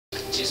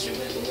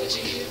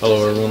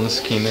Hello everyone, this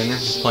is Keenan,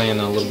 playing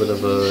a little bit of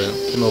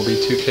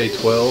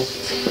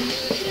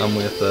MLB2K12. I'm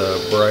with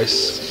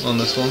Brice on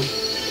this one.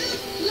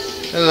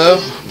 Hello,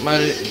 my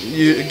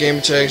gamer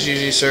tag's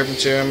usually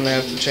Serpentine. I'm gonna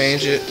have to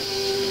change it.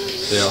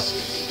 Yeah.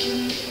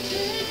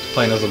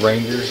 Playing as the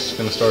Rangers,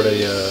 gonna start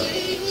a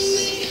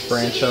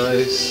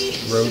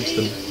franchise road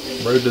to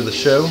the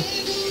show,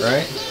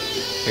 right?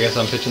 I guess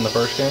I'm pitching the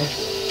first game.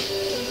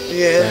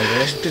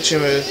 Yeah,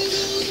 pitching with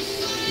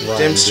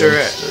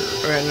Dempster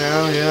right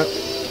now. Yep.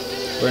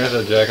 We're gonna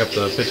have to jack up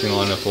the pitching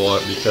lineup a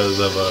lot because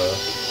of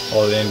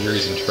all the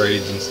injuries and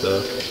trades and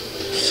stuff.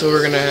 So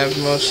we're gonna have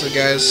most of the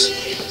guys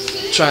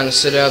trying to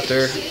sit out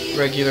their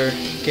regular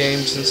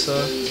games and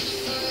stuff.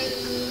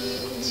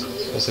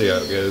 We'll see how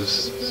it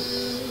goes.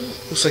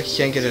 Looks like you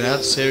can't get it out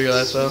to save your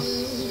life though.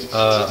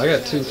 I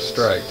got 2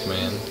 strikes,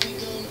 man.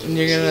 And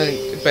you're gonna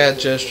bad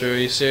gesture. Are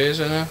you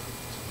serious right now?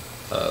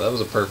 That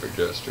was a perfect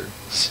gesture.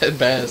 Said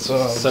bad,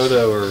 so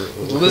Soda or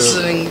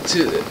listening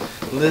to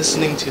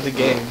the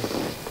game.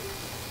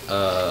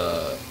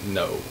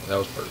 No, that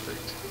was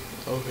perfect.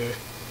 Okay.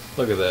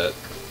 Look at that.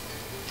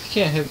 You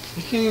can't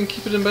even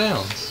keep it in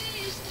bounds.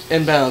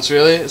 In bounds,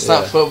 really? It's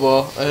not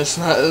football. It's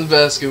not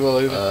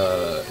basketball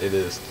either. It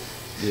is.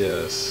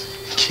 Yes.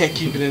 You can't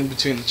keep it in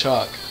between the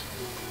chalk.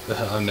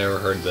 I've never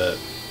heard that.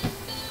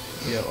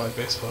 You don't like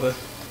baseball then?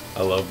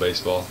 I love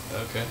baseball.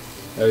 Okay.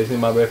 Have you seen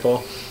my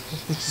baseball?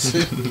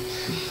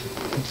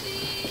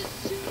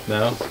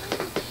 No?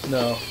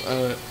 No.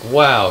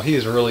 Wow, he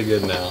is really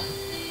good now.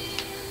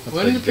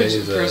 When did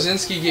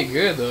Brzezinski get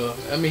good though?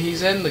 I mean,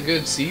 he's having a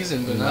good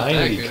season, but not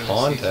that good. 90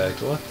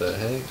 contact. What the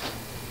heck?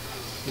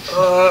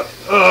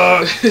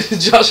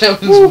 Josh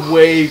Allen's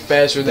way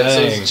faster than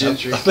so is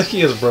Gentry. I think he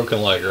has a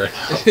broken leg right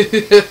now.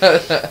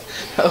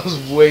 That was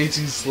way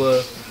too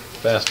slow.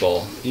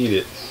 Fastball. Eat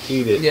it.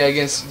 Eat it. Yeah,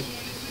 against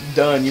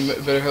Dunn, you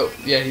better hope.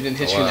 Yeah, he didn't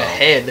hit you in the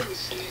head.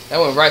 That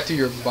went right through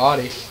your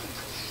body.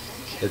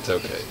 It's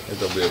okay.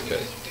 It'll be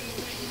okay.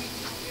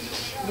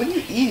 What are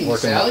you eating,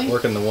 Sally?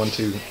 Working the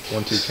 1-2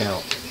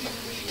 count.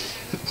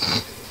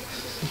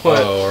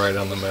 What? Oh, right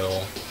on the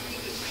middle.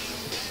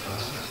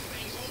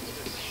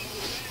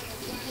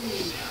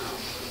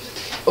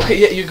 Okay,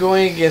 yeah, you're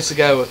going against a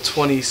guy with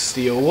 20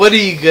 steal. What are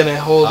you gonna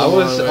hold him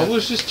on? I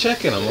was just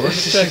checking him. I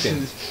was just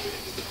checking.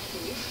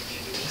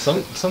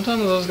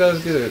 Sometimes those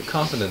guys get a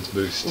confidence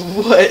boost.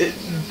 What?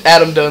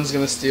 Adam Dunn's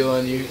gonna steal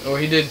on you, or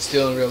he did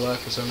steal in real life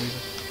for some reason.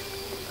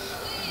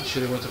 You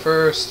should have went to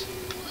first.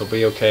 He'll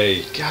be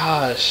okay.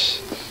 Gosh,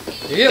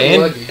 you're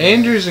getting lucky.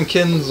 Andrews and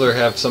Kinsler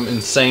have some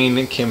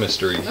insane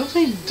chemistry. No,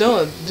 they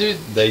don't, dude.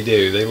 They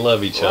do. They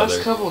love each other.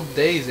 Last couple of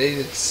days, they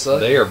just suck.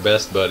 They are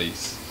best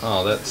buddies.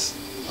 That is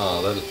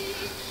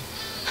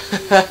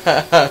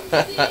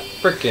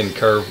frickin'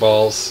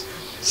 curveballs,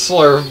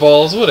 slurve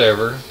balls,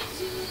 whatever.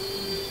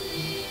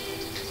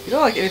 You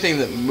don't like anything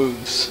that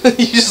moves.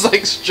 You just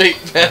like straight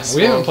fastballs.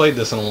 We haven't played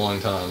this in a long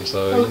time,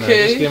 so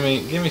okay.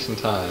 Just give me some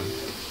time.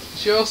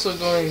 But you're also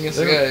going against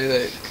a guy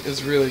that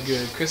is really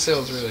good. Chris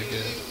Sale's really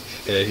good.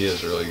 Yeah, he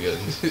is really good.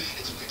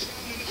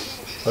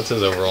 What's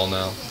his overall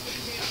now?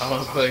 I don't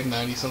know, probably like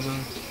 90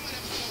 something.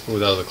 Ooh,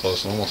 that was a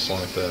close one. Almost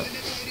swung at that.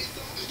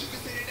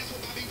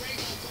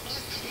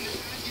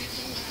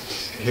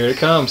 Here it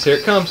comes. Here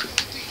it comes.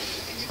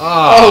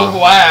 Oh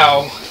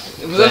wow.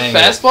 Was that a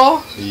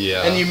fastball?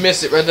 Yeah. And you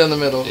missed it right down the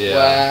middle. Yeah.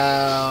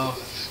 Wow.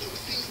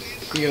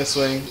 You gonna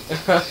swing?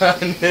 It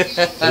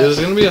was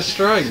gonna be a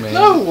strike, man.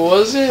 No,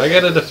 was it? I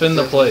gotta defend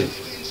the plate.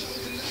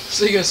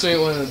 So you're gonna swing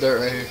one in the dirt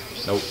right here?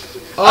 Nope.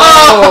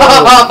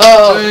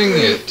 Oh! Dang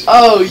it!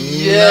 Oh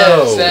yes,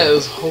 No. that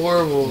was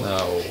horrible.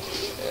 No.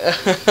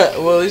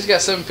 Well, he's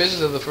got 7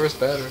 pitches of the first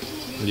batter.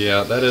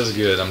 Yeah, that is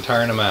good. I'm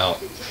tiring him out.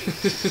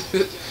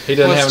 He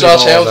doesn't have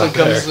Josh any balls Hamilton out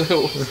there.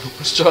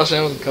 Once Josh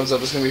Hamilton comes up,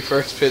 it's gonna be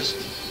first pitch.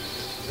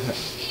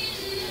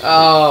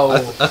 Oh.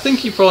 I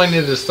think you probably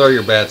need to just throw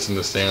your bats in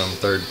the stand on the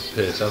 3rd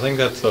pitch. I think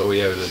that's what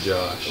we owe to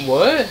Josh.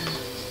 What?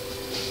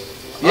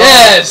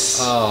 Yes!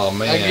 Oh,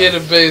 man. I get a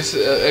base.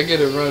 I get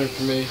a runner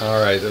for me.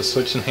 Alright, they're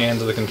switching hands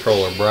of the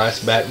controller. Brice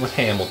batting with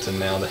Hamilton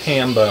now. The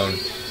ham bone.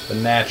 The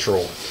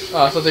natural.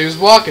 Oh, I thought they was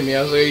walking me.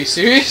 I was like, are you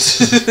serious?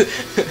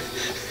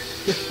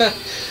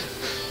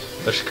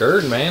 They're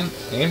scared, man.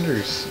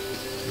 Andrews.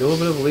 Get a little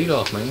bit of a lead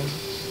off, man.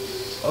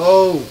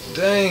 Oh,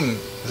 dang.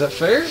 Is that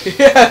fair?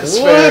 Yes,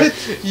 what?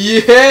 Fair.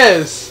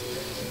 Yes.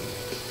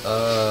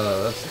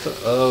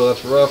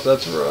 That's rough.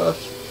 That's rough.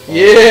 Oh.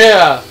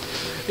 Yeah.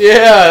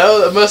 Yeah,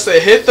 that must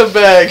have hit the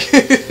bag.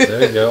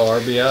 There you go,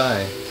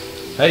 RBI.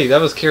 Hey, that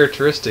was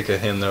characteristic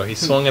of him, though. He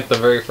swung at the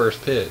very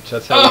first pitch.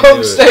 That's how you do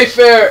it. Stay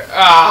fair.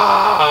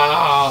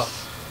 Ah.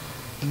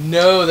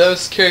 No, that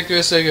was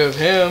characteristic of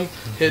him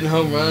hitting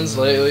home runs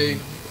lately.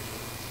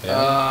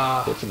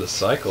 Yeah, hit for the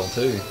cycle,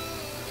 too.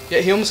 Yeah,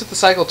 he almost hit the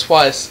cycle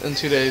twice in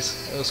 2 days.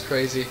 That was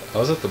crazy. I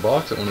was at the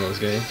box at one of those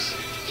games.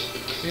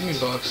 What do you mean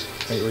box?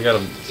 Hey, we got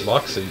a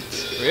box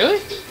seats. Really?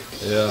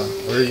 Yeah,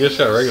 we just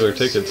got regular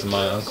tickets, and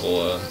my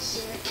uncle, I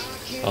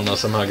don't know,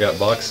 somehow got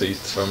box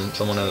seats from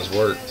someone at his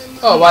work.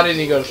 Oh, why didn't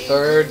he go to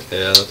third?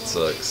 Yeah, that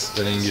sucks.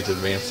 They didn't get to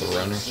advance the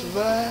runner.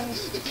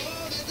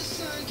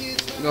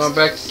 Going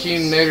back to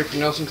Keenan Nader for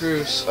Nelson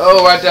Cruz.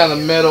 Oh, right down the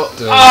middle.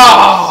 Dude.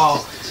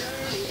 Oh!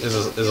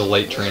 It's a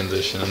late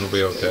transition, and it'll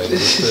be okay.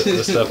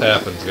 This stuff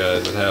happens,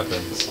 guys. It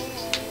happens.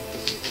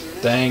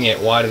 Dang it!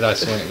 Why did I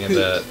swing at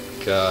that?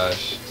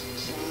 Gosh.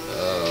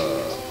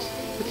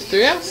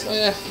 3 outs? Oh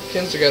yeah,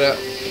 Kenster got out.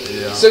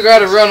 Yeah. Still got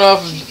to run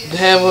off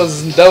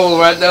Hamlin's double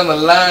right down the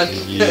line.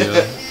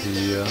 Yeah.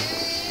 Yeah.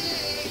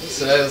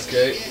 So that was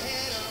great.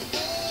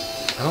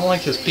 I don't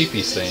like his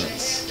pee-pee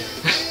stance.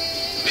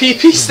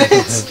 PP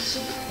stance?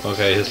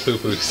 Okay, his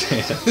poo-poo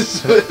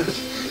stance.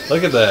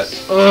 Look at that.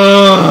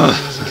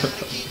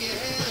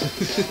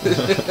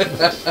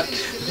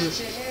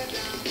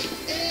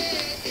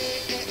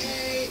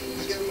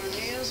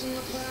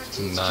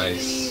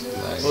 Nice.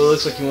 Nice. Well, it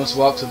looks like he wants to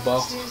walk to the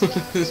ball.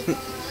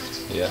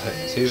 Yeah,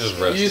 he's just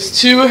resting. Use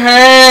 2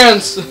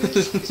 hands!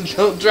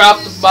 Don't drop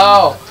the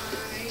ball.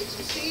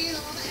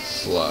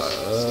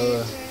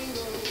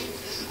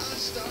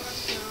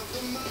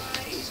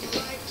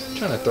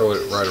 Trying to throw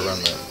it right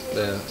around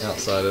the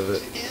outside of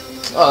it.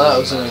 Oh, that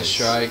was a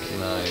strike.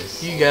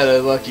 Nice. You got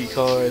a lucky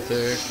call right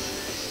there.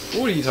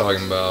 What are you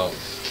talking about?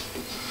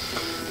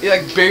 He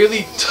like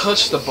barely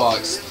touched the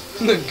box.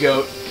 The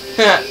goat.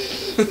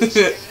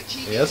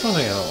 Yeah, that's one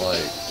thing I don't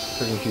like.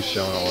 Freaking keeps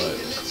showing all that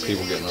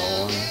people getting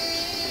on.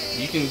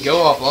 You can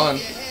go offline.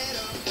 It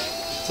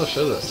still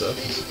shows that stuff.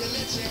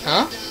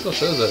 Huh? It still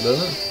shows that,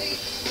 doesn't it?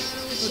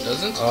 It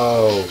doesn't?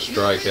 Oh,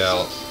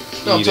 strikeout.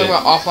 No, I'm talking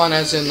about offline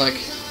as in like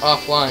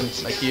offline.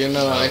 Like you're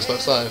not on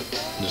Xbox Live.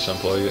 Just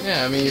unplug it?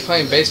 Yeah, I mean you're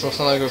playing baseball, it's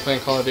not like we're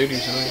playing Call of Duty or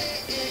something.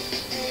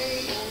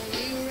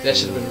 That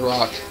should have been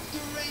rocked.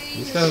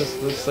 These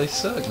guys, they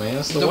suck, man.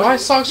 That's The White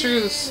Sox are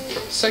the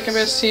second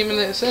best team in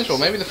the Central.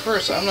 Maybe the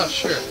first, I'm not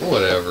sure.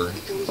 Whatever.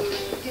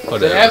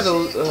 They have the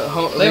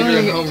leader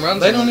in home runs.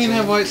 They don't even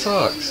have White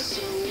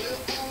Sox.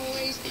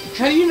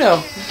 How do you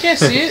know? You can't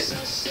see it.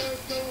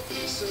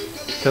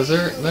 Because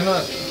they're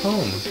not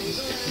home.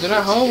 They're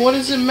not home? What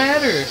does it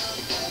matter?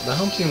 The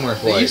home team wears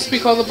They white. used to be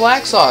called the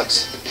Black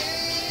Sox.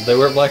 They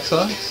wear black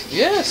socks?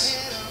 Yes.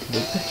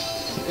 Did they?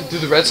 Do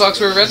the Red Sox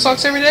wear Red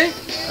Sox every day?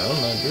 I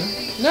don't know,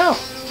 dude. No.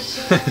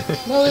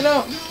 No, they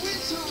don't.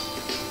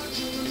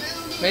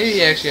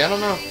 Maybe actually, I don't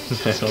know.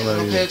 I don't know. I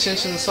don't pay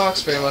attention to the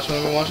Sox very much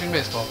when I'm watching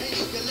baseball.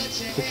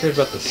 Who cares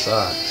about the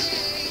Sox?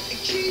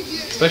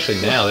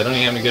 Especially now, they don't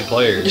even have any good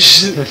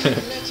players.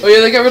 Oh yeah,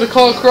 they got rid of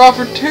Cole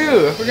Crawford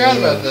too. I forgot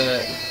about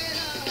that.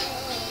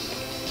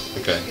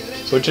 Okay,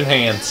 switching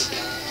hands.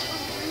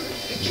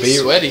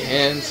 Sweaty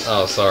hands.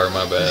 Oh, sorry,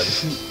 my bad.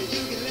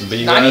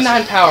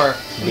 99 power.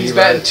 He's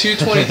batting Brice.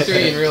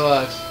 223 in real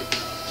life.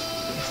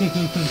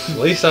 At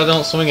least I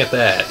don't swing at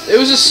that. It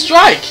was a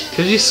strike.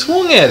 Because you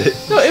swung at it.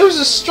 No, it was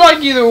a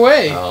strike either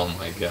way. Oh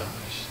my gosh.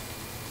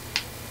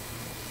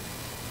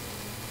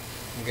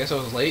 I guess I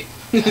was late.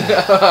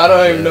 I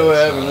don't even know what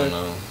happened I there.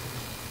 don't know.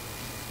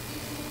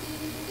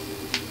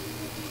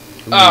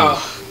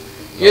 Oh,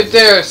 get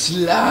there,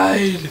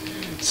 slide,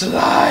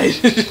 slide.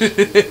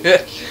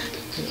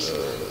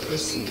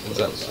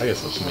 I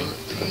guess that's me.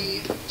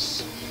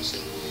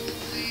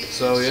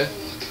 So yeah.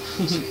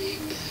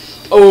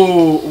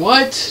 Oh,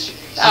 what?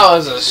 That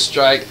was a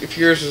strike. If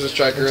yours was a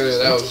strike earlier,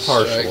 that was a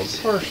partial.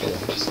 strike. Partial.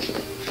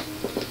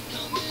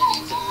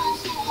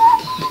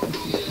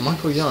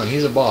 Michael Young,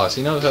 he's a boss.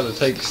 He knows how to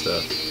take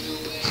stuff.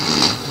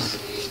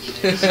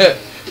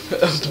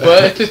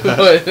 What?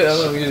 What? I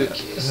don't get it.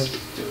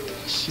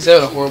 He's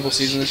having a horrible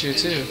season this year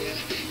too.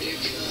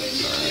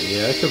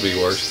 Yeah, it could be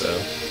worse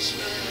though.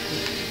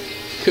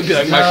 Could be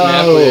like Mark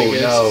Napoli, I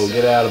guess. No,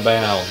 get out of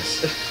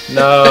bounds.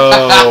 No.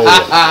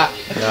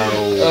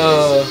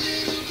 No.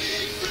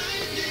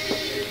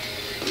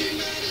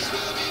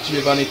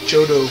 Giovanni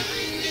Chodo.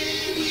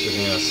 She's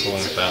gonna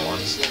swing at that one.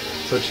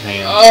 Switch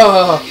hands.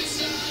 Oh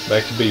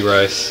Back to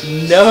Brice.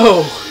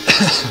 no!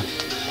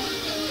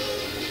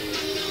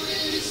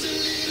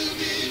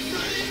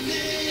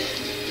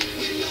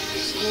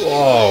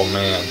 Oh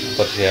man, I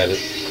thought you had it.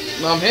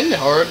 No, I'm hitting it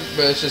hard,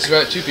 but it's just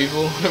right at 2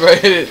 people whenever I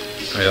hit it.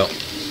 Yep.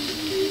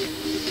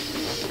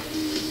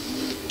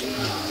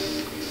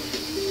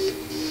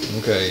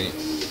 Okay,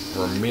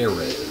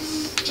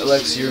 Ramirez.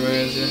 Alexi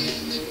Ramirez, yeah.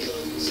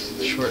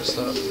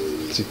 Shortstop.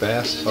 Is he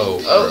fast? Oh.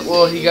 Oh,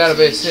 well, he got a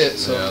base hit,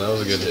 so. Yeah, that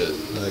was a good hit.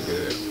 That was a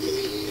good hit.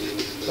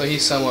 Well,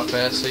 he's somewhat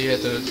fast, so you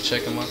have to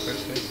check him off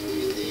first.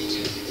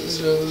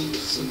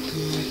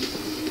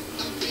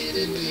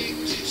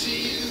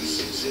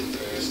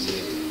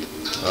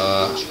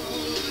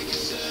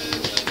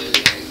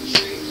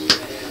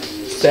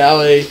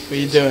 Sally, what are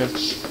you doing?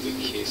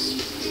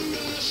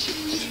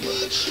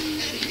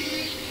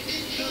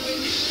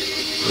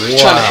 Wow.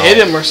 Trying to hit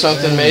him or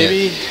something,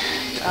 maybe.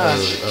 That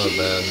was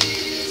bad.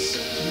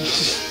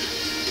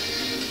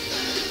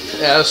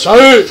 Yeah, that's right.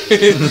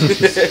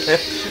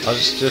 I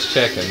was just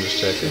checking,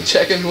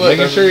 Checking what?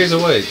 Making sure he's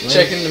awake.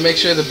 Checking to make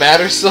sure the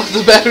batter's still at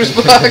the batter's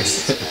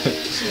box.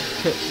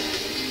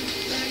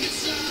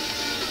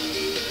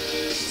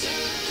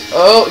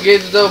 Oh,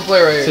 get the double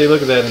play right here. See,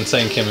 look at that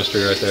insane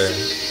chemistry right there.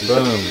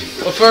 Boom.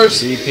 Well,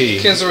 first,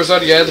 DP. Kansas was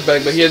already at the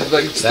back, but he had to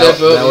like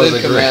step up and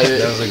then come at it.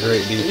 That was a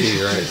great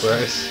DP, right,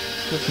 Brice?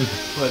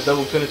 What,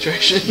 double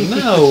penetration?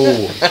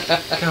 No.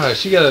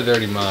 Gosh, you got a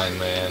dirty mind,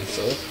 man.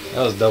 So?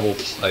 That was double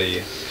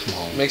play. Come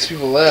on. Makes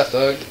people laugh,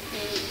 dog.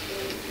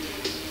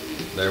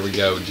 There we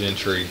go,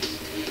 Gentry.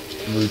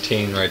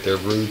 Routine right there,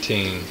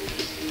 routine.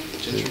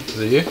 Gentry. Is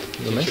it you?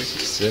 Is it me?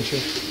 Gentry.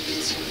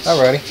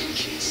 Alrighty.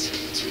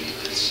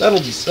 That'll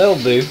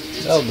do.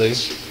 That'll do.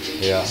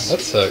 Yeah,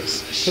 that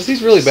sucks. Because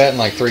he's really batting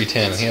like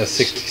 310 and he has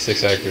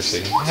 66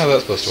 accuracy. How's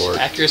that supposed to work?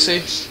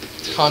 Accuracy?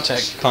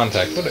 Contact.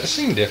 Contact. What? It's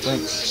same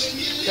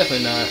difference.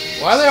 Definitely not.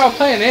 Why are they all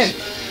playing in?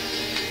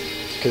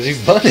 Because he's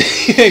bunted.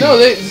 No,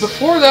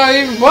 before that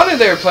I even bunted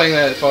they were playing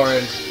that far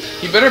in.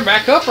 You better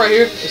back up right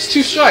here. It's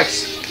 2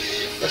 strikes.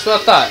 That's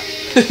what I thought.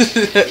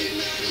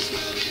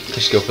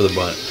 Just go for the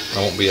bunt. I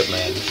won't be up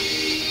mad.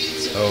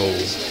 Oh.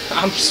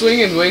 I'm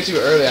swinging way too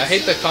early. I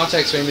hate the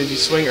contact swing that you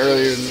swing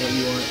earlier than what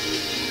you want.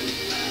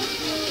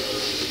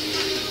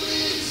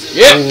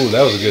 Yeah! Ooh,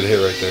 that was a good hit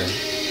right there.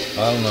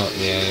 I don't know.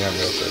 Yeah, you're not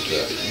going to catch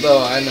that.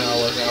 No, I know I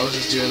wasn't. I was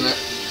just doing that.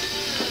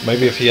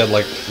 Maybe if he had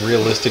like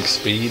realistic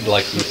speed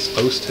like he's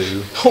supposed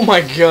to. Oh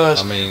my gosh.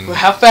 I mean,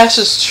 how fast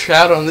is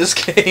Trout on this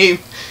game?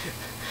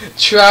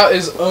 Trout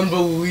is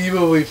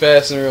unbelievably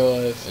fast in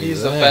real life.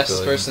 He's the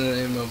fastest person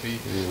in MLB.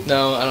 Ooh.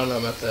 No, I don't know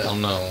about that. I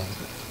don't know.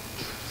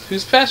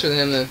 Who's faster than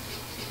him then?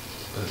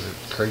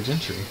 Craig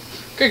Gentry.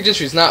 Craig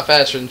Gentry's not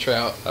faster than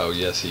Trout. Oh,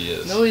 yes, he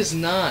is. No, he's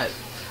not.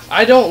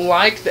 I don't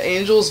like the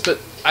Angels, but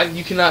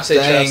you cannot say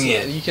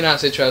You cannot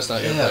say Trout's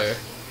not a good player.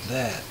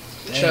 That.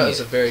 Trout is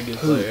a very good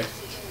player.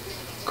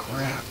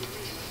 Crap.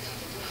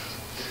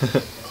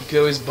 You could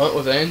always bunt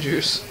with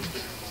Andrews.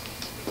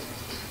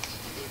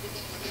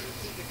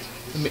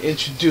 Let me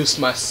introduce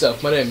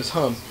myself. My name is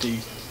Humpty.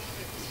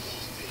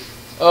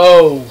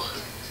 Oh,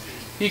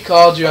 he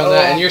called you on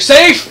that, and you're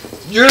safe.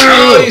 Yeah.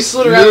 Oh, he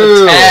slid around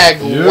the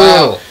tag. Yeah.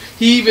 Wow.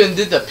 He even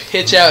did the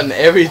pitch out and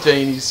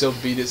everything, and he still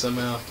beat it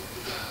somehow.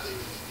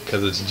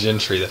 Because it's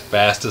Gentry, the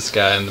fastest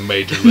guy in the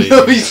major league.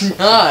 No, he's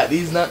not.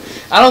 He's not.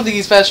 I don't think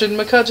he's faster than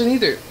McCutcheon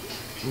either.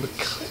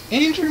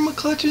 Andrew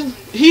McCutcheon?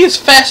 He is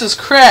fast as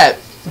crap.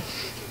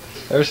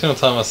 Every single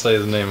time I say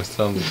his name, it's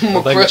something.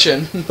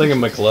 McCutcheon. I'm thinking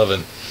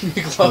McLovin.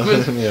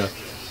 McLovin. Yeah.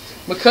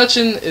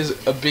 McCutcheon is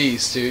a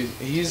beast, dude.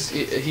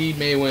 He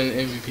may win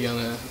MVP on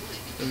the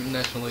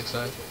National League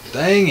side.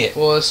 Dang it.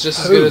 Well, it's just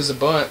as good as the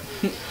bunt.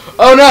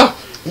 Oh no!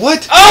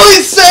 What? Oh,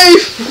 he's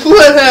safe!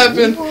 What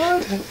happened?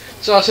 What?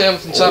 Josh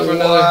Hamilton shot for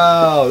another.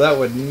 Wow, that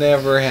would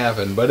never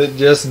happen, but it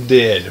just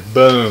did.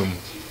 Boom.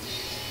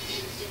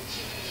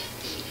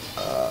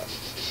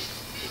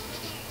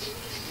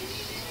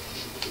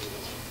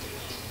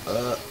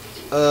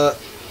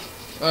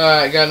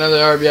 Alright, got another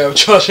RBI with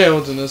Josh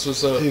Hamilton. That's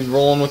what's up. He's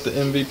rolling with the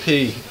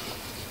MVP.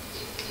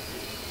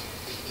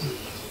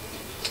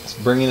 He's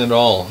bringing it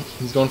all.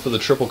 He's going for the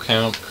triple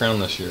crown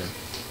this year.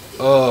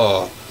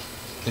 Oh,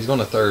 he's going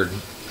to third.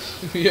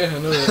 Yeah, I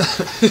know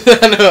that.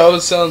 I know, I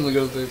was telling him to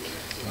go third.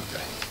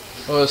 Okay.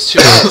 Well, it's 2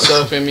 outs,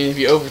 so if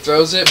he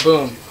overthrows it,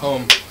 boom,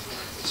 home.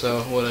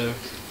 So, whatever.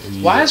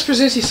 Yeah. Why is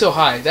Brzezinski so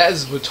high? That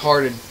is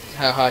retarded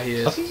how high he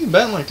is. I think he's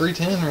batting like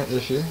 310 right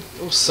this year.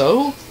 Oh,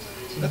 so?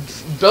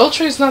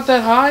 Beltre's not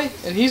that high,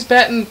 and he's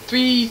batting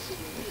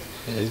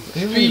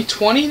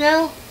 320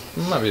 now?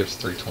 He might be up to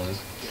 320.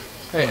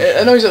 Hey,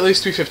 I know he's at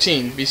least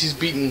 315 because he's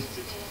beating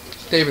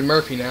David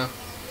Murphy now.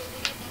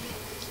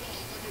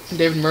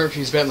 David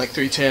Murphy's batting like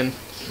 310.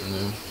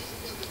 Yeah.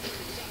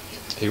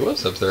 He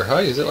was up there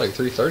high. He was at like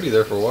 330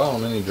 there for a while,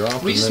 and then he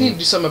dropped. We just need to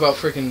do something about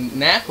freaking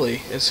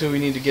Napoli. That's who we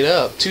need to get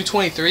up.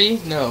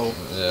 223? No.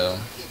 Yeah.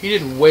 He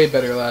did way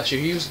better last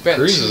year. He was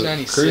batting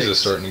 296. Cruz is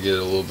starting to get it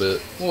a little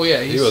bit. Well,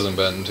 yeah. He wasn't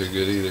batting too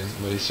good either,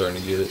 but he's starting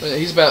to get it.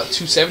 He's about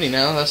 270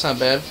 now. That's not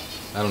bad.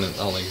 I don't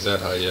think he's that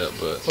high yet,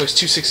 but... Well, he's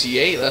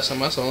 268 last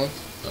time I saw him.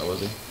 Oh,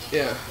 was he?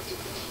 Yeah.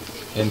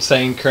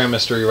 Insane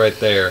chemistry right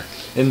there.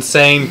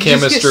 Insane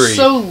chemistry. You just get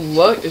so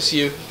lucky. It's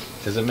you.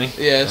 Is it me?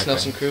 Yeah, it's okay.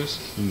 Nelson Cruz.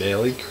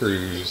 Nelly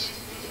Cruz.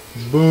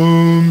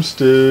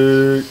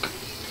 Boomstick.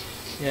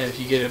 Yeah, if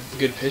you get a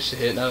good pitch to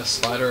hit, not a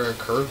slider or a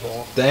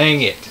curveball.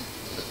 Dang it.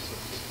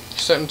 You're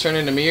starting to turn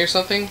into me or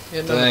something?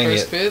 Hitting on the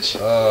first pitch?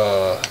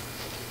 I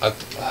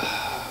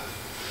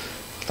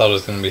thought it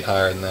was going to be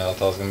higher than that. I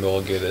thought I was going to be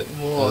able to get it.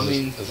 Well, I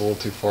mean... It's a little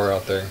too far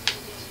out there.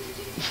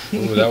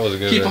 Ooh, that was a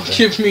good Keep on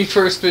giving me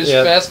first pitch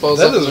fastballs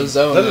up in the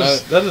zone.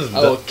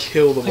 I will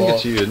kill the ball. I think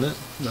it's you, isn't it?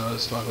 No,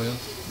 it's not real.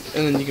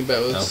 And then you can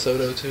bet with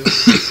Soto, too.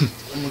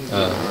 I'm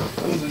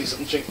going to do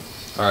something, Chink.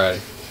 Alright.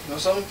 You know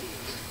something?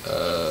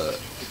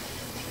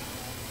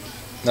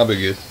 That'll be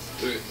good.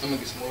 I'm going to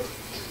get some water.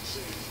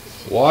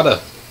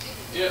 Water?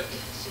 Yeah.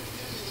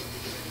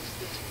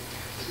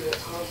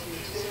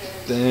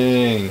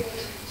 Dang.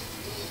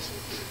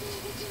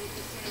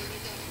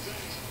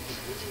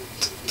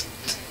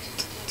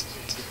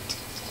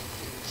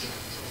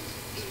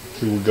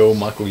 Here we go,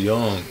 Michael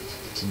Young.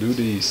 Let's do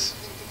these.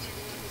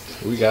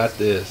 We got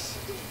this.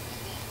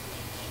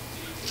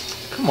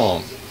 Come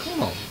on.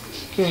 Come on.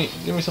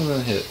 Give me something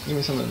to hit. Give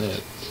me something to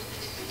hit.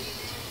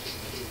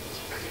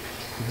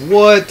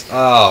 What?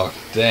 Oh,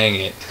 dang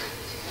it.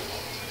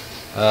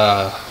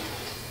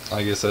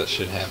 I guess that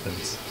shit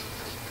happens.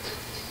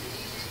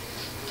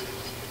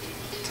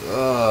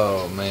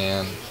 Oh,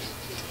 man.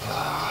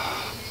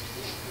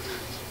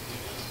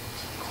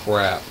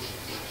 Crap.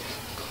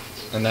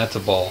 And that's a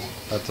ball.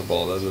 That's a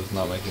ball. That does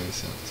not make any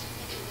sense.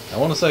 I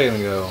want a second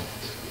ago.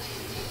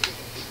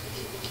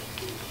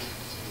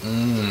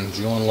 It's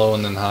going low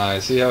and then high.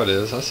 See how it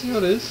is. I see how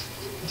it is.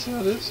 I see how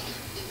it is.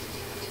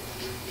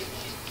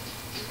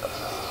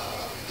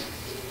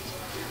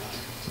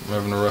 I'm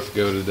having a rough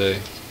go today.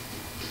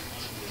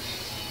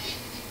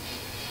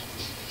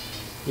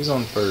 Who's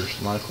on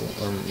first? Michael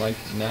or Mike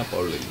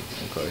Napoli?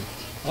 Okay.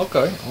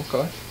 Okay.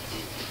 Okay.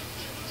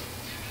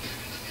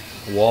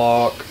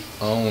 Walk.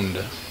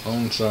 Owned.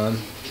 Owned, son.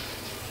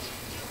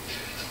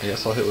 I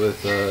guess I'll hit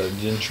with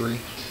Gentry.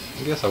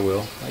 I guess I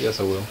will. I guess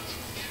I will.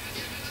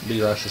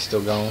 Brice is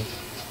still gone.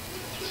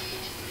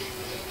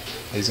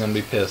 He's gonna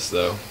be pissed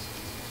though.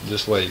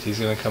 Just wait. He's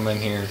gonna come in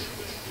here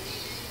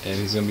and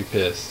he's gonna be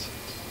pissed.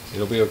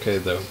 It'll be okay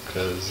though,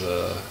 cause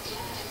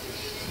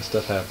this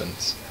stuff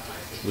happens.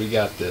 We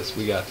got this.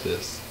 We got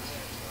this.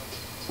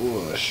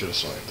 Ooh, I should have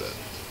swiped that.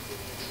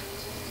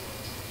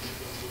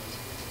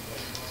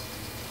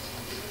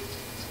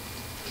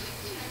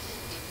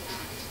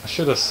 I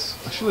should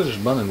have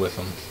just bunted with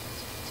them,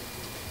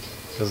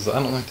 cause I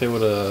don't think they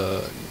would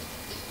have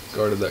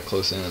guarded that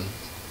close in.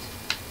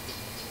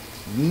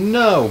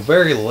 No,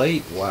 very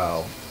late.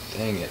 Wow,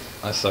 dang it!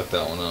 I sucked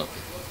that one up.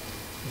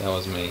 That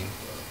was me.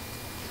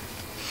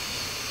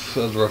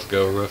 That was rough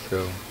go. Rough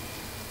go.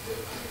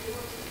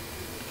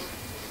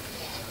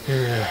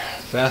 Here,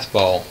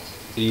 fastball.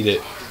 Eat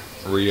it,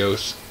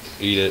 Rios.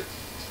 Eat it.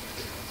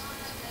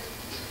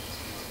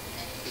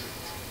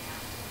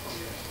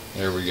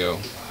 There we go.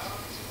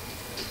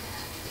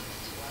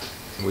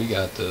 We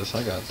got this.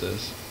 I got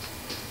this.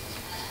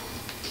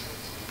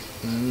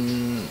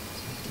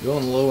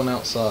 Going low and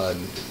outside.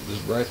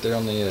 Just right there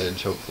on the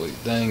edge, hopefully.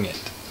 Dang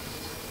it.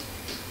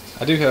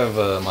 I do have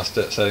my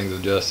settings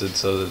adjusted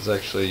so that it's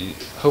actually,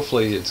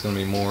 hopefully it's going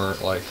to be more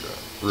like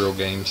real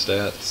game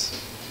stats.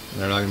 And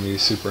they're not going to be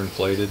super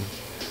inflated.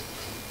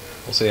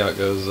 We'll see how it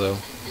goes though.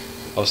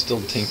 I was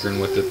still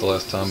tinkering with it the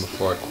last time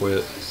before I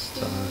quit.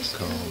 Times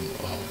come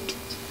out.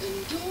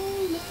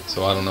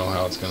 So I don't know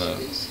how it's gonna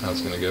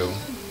go.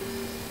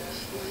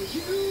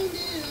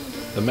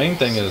 The main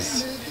thing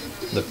is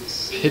the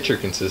pitcher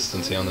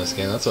consistency on this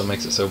game. That's what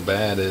makes it so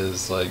bad.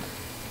 Is like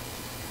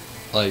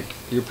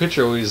your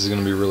pitcher always is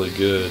going to be really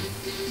good,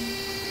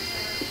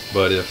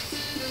 but if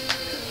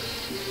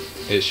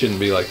it shouldn't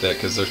be like that,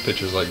 because there's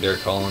pitchers like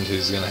Derek Collins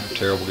who's going to have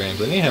terrible games.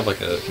 They need to have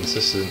like a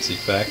consistency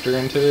factor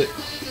into it,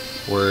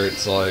 where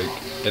it's like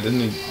at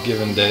any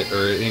given day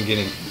or any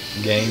given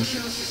game,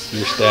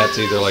 your stats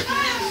either like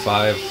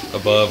 5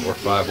 above or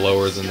 5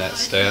 lower than that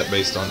stat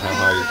based on how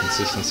high your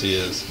consistency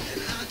is.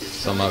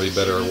 Some might be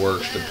better or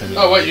worse depending.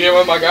 Oh wait, you hit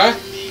with my guy?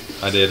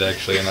 I did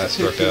actually, and I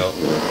struck out.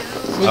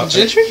 With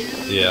Gentry?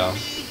 Yeah.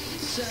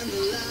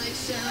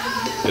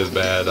 It was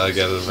bad. I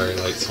got a very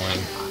late swing.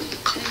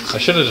 I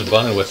should have just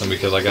bunted with him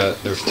because there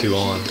was 2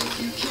 on. I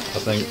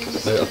don't think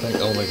they would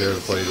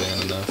have played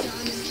in enough.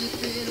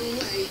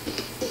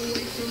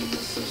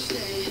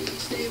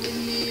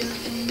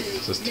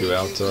 It's just 2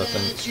 outs, so I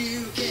think.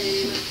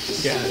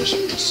 Yeah,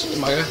 it's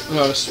my guy.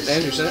 No, it's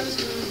Andrew, isn't it?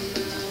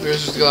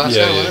 Yours is the last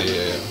guy, right?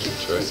 Yeah.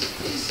 That's right.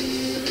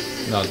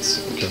 No, it's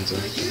Kenzo.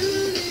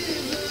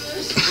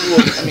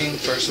 Well, I mean,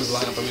 first was the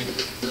lineup,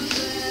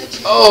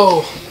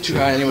 Oh! Too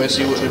high anyway,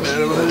 so you wouldn't have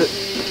been able to hit it.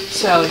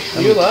 Sally,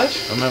 are you alive?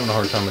 I'm having a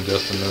hard time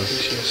adjusting those.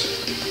 She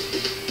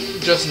is.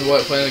 Adjusting to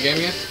what? Playing the game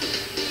again?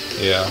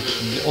 Yeah.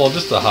 Well,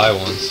 just the high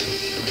ones.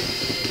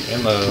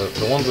 And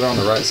the ones that are on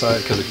the right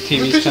side, because the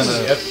TV's kind of...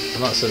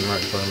 I'm not sitting right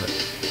in front of it.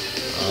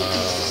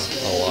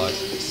 A lot.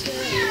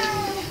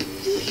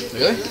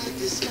 Really?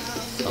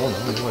 I don't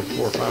know, maybe like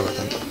 4 or 5, I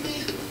think.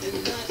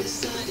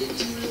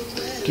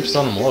 Keeps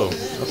on them low,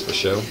 that's for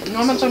show. No,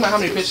 I'm not talking about how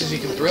many pitches he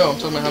can throw. I'm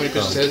talking about how many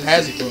pitches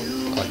has he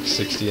thrown. Like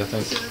 60, I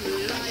think.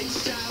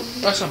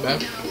 That's not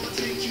bad.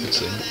 Let's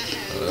see.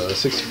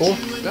 64?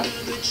 Yeah.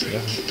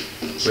 Yeah.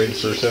 Rated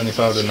for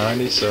 75 to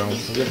 90, so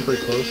we're getting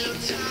pretty close.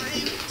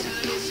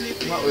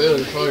 Not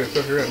really, it's probably a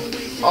 5th round.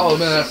 Oh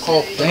man, that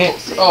call. Damn.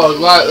 Oh,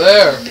 right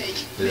there.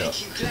 Yeah.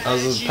 I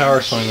was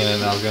power swinging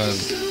and I was gonna...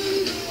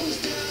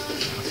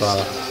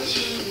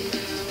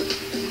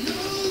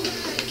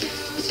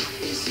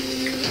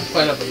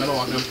 Playing up the middle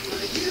on him.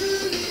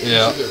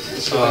 Yeah.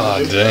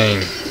 Oh, dang.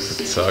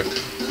 It sucked.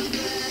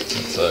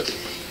 It sucked.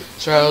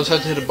 Sorry, I just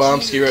had to hit a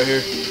bomb ski right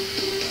here.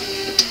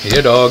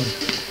 Yeah, dog.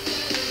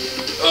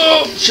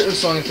 Oh, should have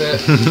swung at that.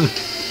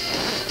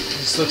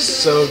 This looks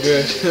so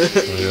good.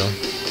 Yeah.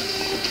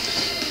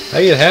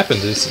 Hey, it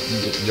happens.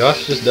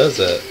 Josh just does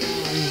that.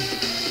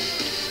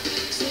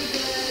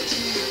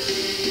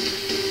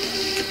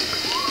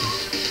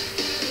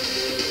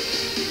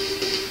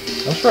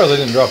 I'm surprised they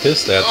didn't drop his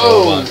stats a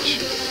whole bunch.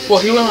 Well,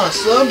 he went on a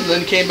slump,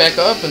 then came back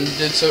up and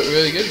did so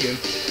really good again.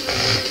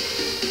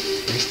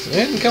 He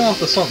didn't come off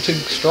the slump too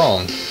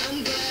strong.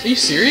 Are you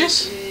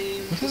serious?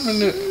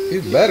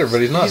 He's better,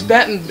 but he's not. He's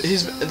batting.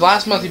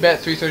 Last month he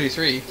batted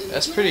 333.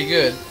 That's pretty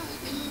good.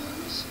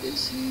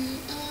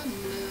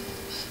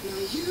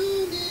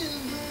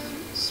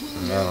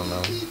 I don't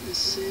know.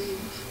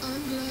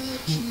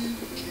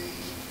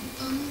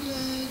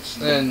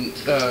 And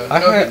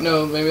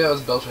no, maybe that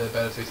was Belcher that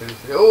batted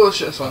 333. Oh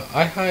shit, that's one.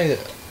 I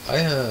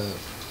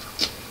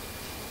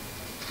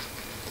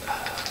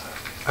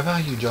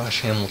value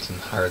Josh Hamilton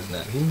higher than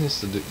that. He needs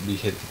to be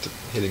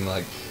hitting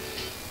like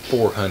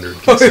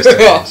 400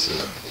 consistently.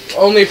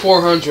 Only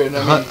 400. I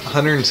mean,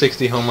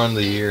 160 home runs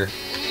a year.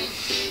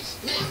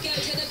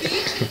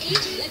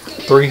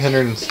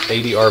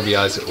 380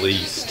 RBIs at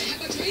least.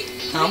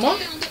 how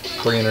much?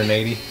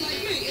 380.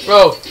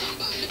 Bro,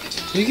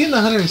 You're getting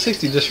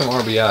 160 just from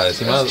RBIs.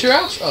 that's 2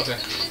 outs? Okay.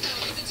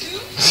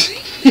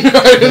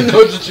 I didn't know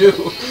what to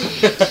do.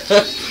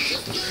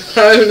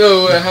 I didn't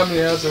know how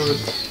many outs there was.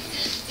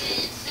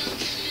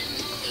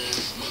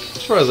 I'm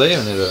surprised they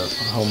haven't hit a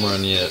home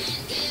run yet.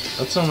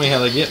 That's normally how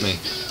they get me.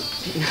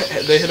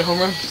 They hit a home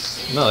run?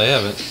 No, they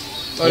haven't.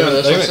 Oh, no,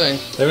 that's what I'm saying.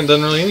 They haven't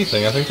done really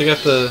anything. I think they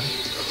got the...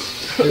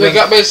 They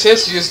got base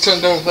hits, you just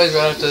turn down plays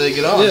right after they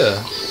get on. Yeah.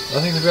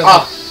 I think they've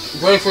got...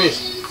 Waiting for you.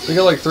 They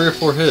got like 3 or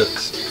 4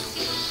 hits.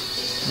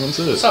 That's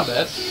it. It's not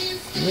bad.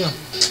 Yeah.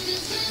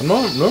 I'm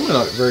normally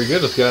not very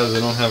good with guys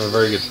that don't have a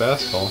very good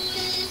fastball.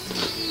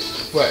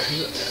 What?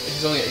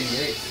 He's only at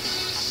 88.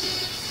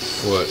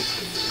 What?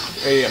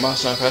 88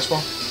 miles an hour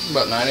fastball?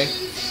 About 90.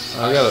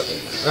 I got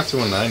to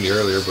 190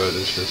 earlier, but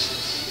it's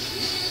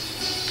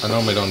just... I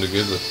normally don't do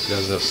good with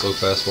guys that have slow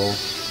fastballs.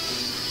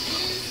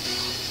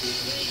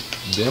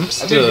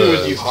 Dempster. I did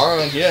good with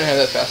Uhara, and he didn't have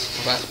that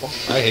fastball.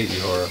 I hate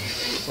Uhara.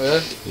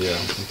 Really? Yeah,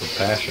 with a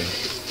passion.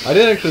 I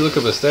did actually look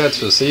up his stats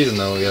for the season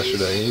though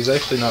yesterday. He's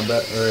actually not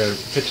bad, or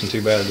pitching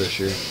too bad this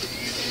year.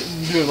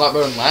 He's doing a lot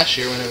better than last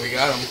year whenever we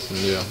got him.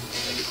 Yeah. I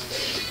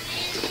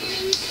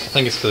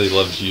think it's because he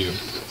loves you.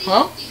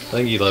 Huh? I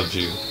think he loves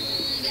you.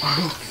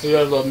 He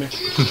does love me.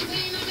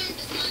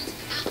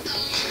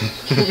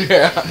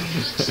 Yeah.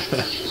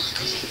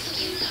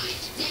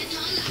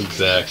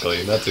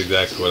 Exactly. That's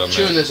exactly what I'm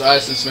chewing this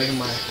ice and it's making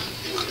my...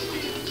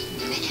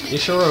 You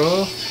sure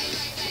will?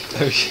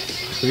 I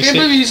can't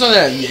believe he's on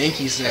that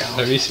Yankees now.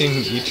 Have you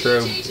seen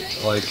Ichiro,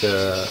 like,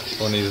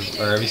 when he's...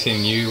 Or have you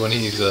seen you when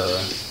he's,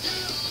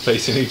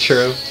 facing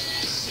Ichiro?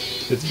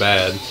 It's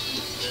bad.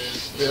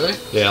 Really?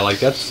 Yeah, like,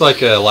 that's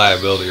like a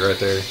liability right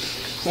there.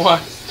 Why?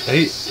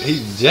 He's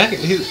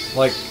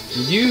like,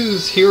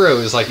 Yu's hero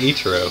is like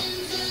Ichiro.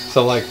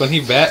 So, like, when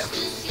he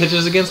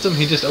pitches against him,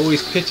 he just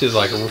always pitches,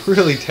 like,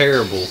 really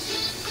terrible.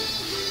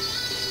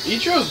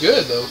 Ichiro's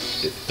good, though.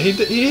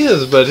 He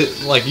is, but,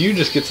 like, Yu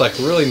just gets, like,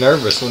 really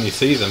nervous when he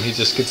sees him. He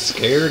just gets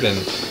scared, and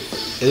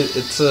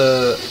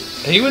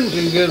he wouldn't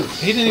do good.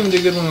 He didn't even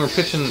do good when we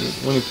pitched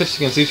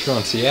against Ichiro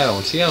in Seattle,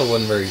 and Seattle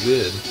wasn't very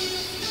good.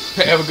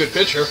 They have a good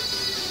pitcher.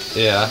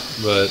 Yeah,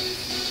 but...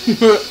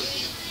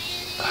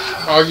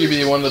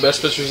 Arguably one of the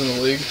best pitchers in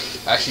the league.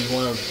 Actually,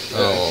 one of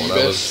the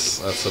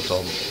best. That's such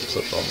all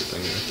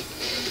thing.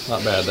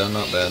 Not bad though,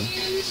 not bad.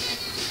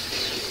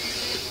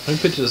 How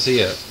many pitches is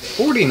he at?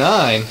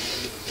 49.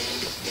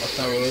 That's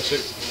not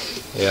realistic.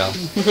 Yeah,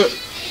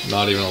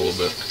 not even a little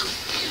bit.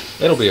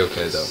 It'll be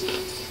okay though.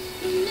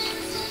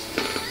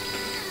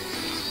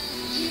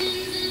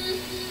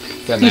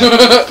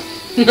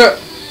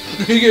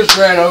 He gets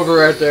ran over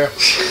right there.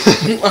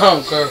 I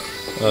don't care.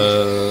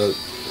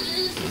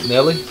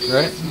 Nelly,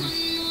 right?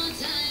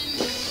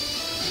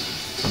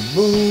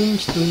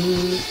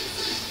 Boomstick.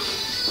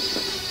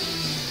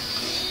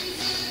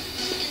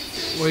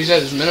 Well, he's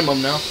at his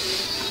minimum now.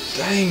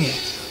 Dang it.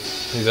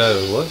 He's at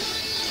his what?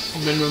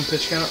 Minimum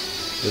pitch count.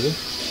 Is he?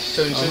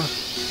 76.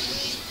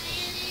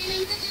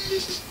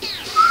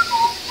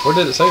 Where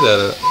did it say that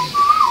at?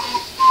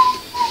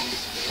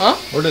 Huh?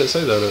 Where did it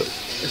say that at?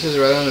 It says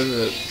right under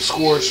the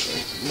scores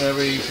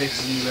whenever he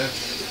faces the bat.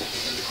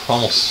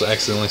 Almost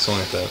accidentally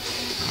swung at that.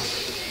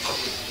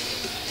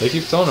 They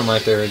keep throwing him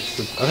right there. I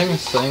think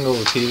it's the angle of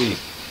the TV.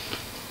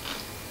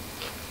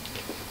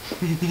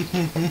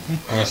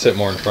 I'm gonna sit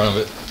more in front of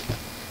it.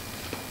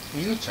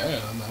 You can turn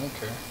it on, I don't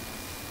care.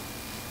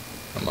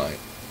 I might.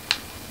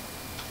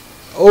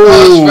 Oh,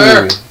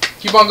 that's fair.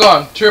 Keep on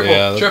going. Triple,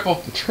 yeah,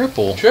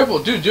 triple.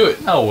 Dude, do it.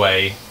 No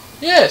way.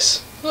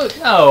 Yes. Look.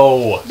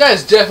 No. That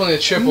is definitely a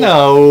triple.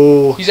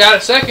 No. He's out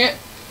at second.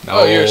 No.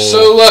 Oh, you're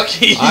so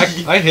lucky.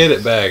 I hit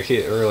it back.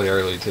 Hit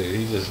early too.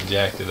 He just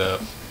jacked it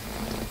up.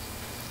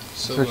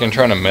 So freaking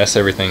trying to mess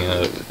everything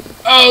up.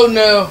 Oh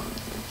no.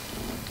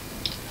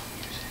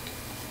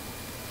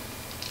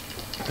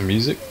 The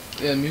music?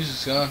 Yeah, the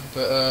music's gone.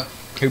 But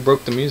who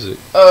broke the music?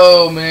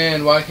 Oh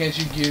man, why can't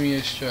you give me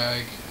a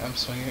strike? I'm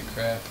swinging at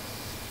crap.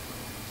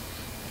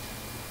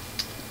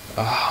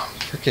 Ah,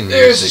 freaking music.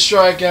 There's a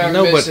strikeout.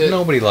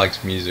 Nobody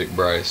likes music,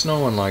 Brice. No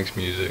one likes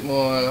music.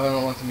 Well, I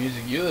don't like the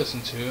music you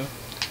listen to.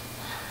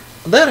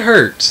 That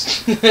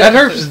hurts. That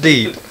hurts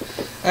deep.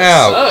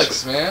 Ouch.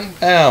 Sucks, man.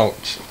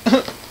 Ouch.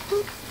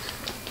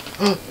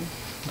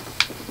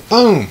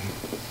 Boom.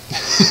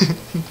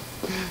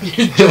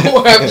 You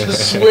don't have to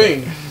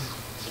swing.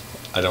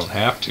 I don't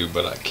have to,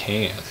 but I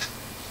can.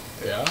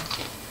 Yeah.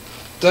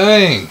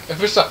 Dang.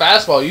 If it's a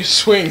fastball, you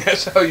swing.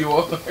 That's how you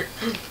are.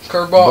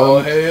 Curveball? Oh,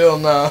 hell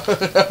no.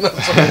 I'm not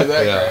swinging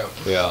that yeah,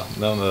 crap. yeah,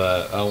 none of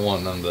that. I don't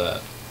want none of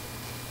that.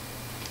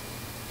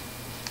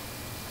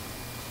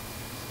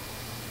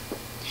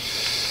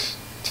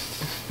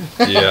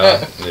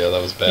 Yeah,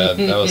 that was bad.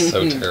 That was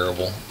so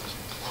terrible.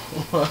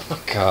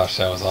 Gosh,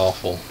 that was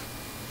awful.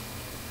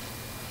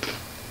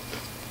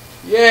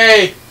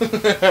 Yay!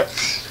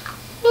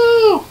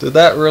 Woo! Did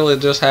that really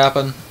just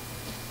happen?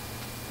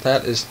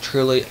 That is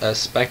truly a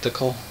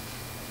spectacle.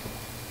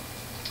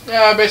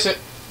 Yeah, I base it.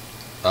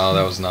 Oh,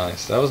 that was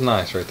nice. That was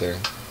nice right there.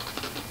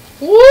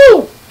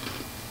 Woo!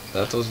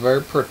 That was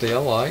very pretty. I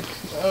like.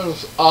 That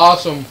was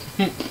awesome.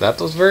 That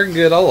was very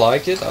good. I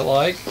like it. I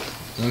like.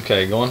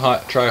 Okay, going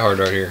hot. Try hard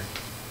right here.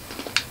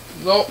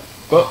 Nope.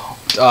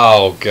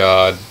 Oh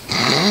God.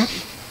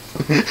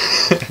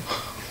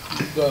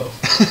 Go.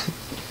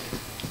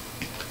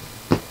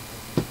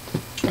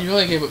 You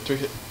only gave up 3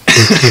 hits.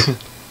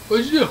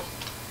 What'd you do?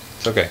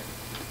 It's okay.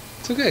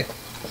 It's okay.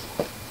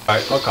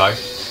 Alright, okay.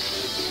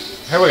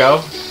 Here we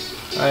go.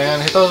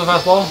 And he throws the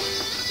fastball.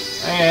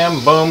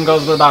 And boom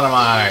goes the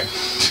dynamite.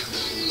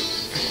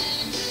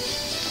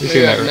 You So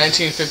yeah,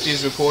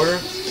 1950s reporter.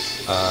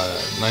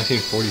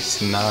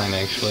 1949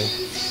 actually.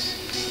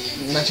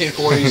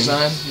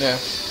 1949, yeah.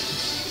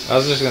 I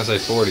was just gonna say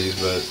 40s,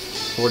 but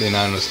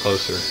 49 was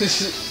closer.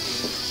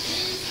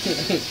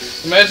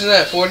 Imagine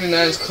that,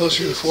 49 is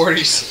closer to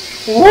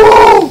 40s.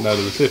 Woo! No,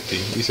 to the 50.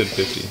 You said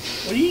 50.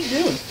 What are you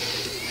doing?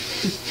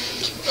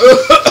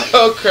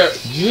 Oh crap.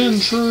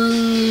 Gentry!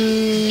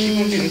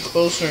 Keep on getting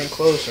closer and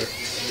closer.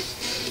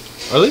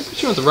 Are they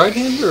pitching with the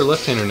right-hander or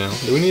left-hander now?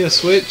 Do we need a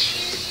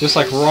switch? Just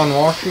like Ron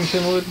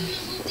Washington would?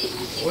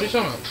 What are you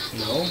talking about?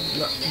 No.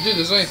 Dude,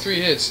 there's only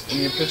 3 hits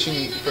and you're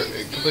pitching for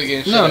a complete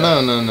game. No,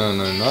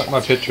 not my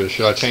pitcher.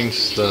 Should I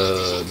change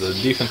the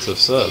defensive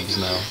subs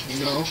now?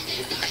 No.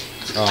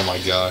 Oh my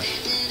gosh.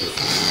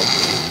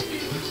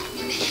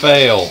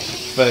 Fail.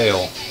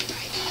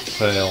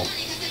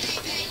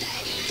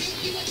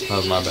 That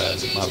was my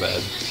bad.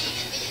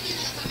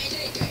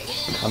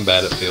 I'm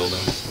bad at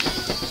fielding.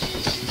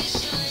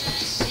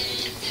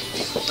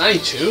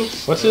 92?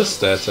 What's his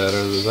stats at?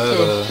 Or is that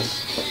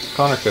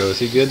Conoco? Is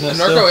he good in that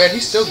Narco, stuff? yeah,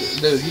 he's still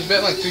good. Dude, he's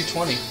betting like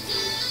 320.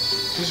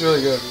 He's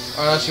really good.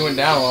 Unless he went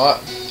down a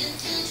lot.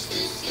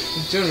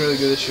 He's doing really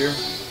good this year.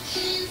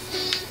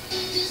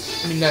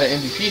 I mean, not an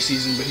MVP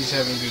season, but he's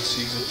having a good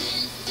season.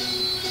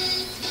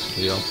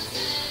 Yeah.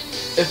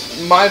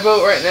 If my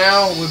vote right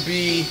now would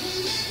be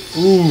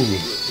Ooh.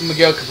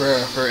 Miguel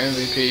Cabrera for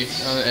MVP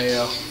on the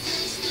AL.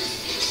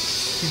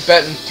 He's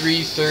batting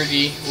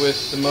 .330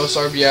 with the most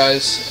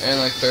RBIs and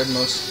like 3rd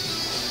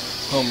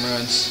most home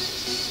runs.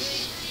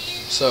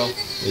 So.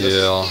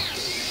 Yeah.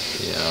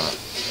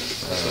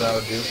 That's what I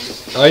would do.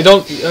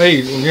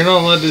 Hey, you're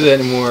not allowed to do that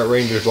anymore at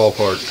Rangers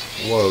Ballpark.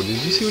 Whoa,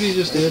 did you see what he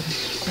just did?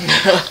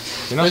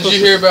 Did you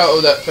hear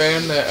about that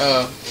fan that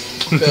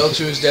fell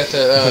to his death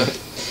at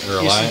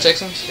Houston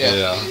Texans?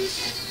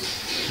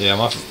 Yeah,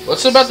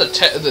 What's about the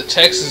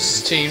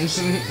Texas teams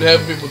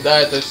having people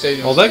die at their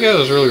stadium? well, that guy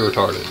was really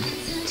retarded.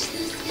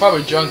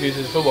 Probably drunk at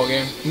his football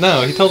game.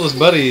 No, he told his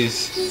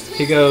buddies,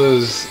 he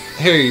goes,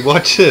 "Here,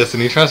 watch this,"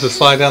 and he tries to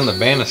slide down the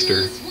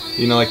banister,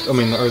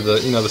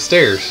 the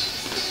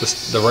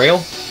stairs, the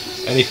rail,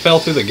 and he fell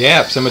through the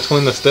gaps in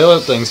between the stair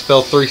things,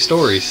 fell 3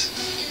 stories.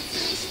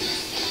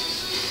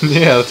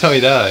 Yeah, that's how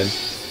he died.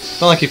 It's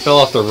not like he fell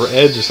off the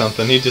edge or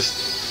something. He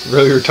just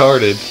really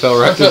retarded, fell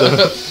right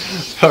through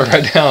fell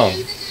right down.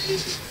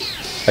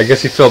 I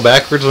guess he fell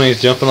backwards when he was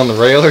jumping on the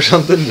rail or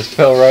something. Just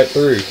fell right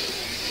through.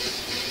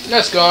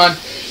 That's gone.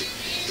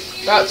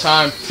 About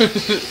time.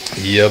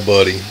 Yeah,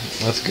 buddy.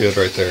 That's good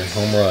right there.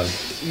 Home run.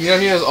 You know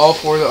he has all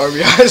 4 of the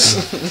RBIs.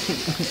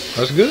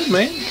 That's good,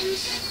 man.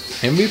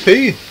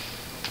 MVP.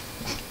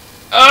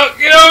 Oh,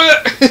 get over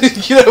there!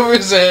 Get over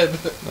his head.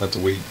 That's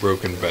weak,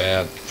 broken,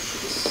 bad.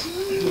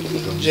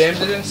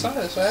 Jammed it inside.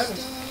 That's what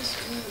happened.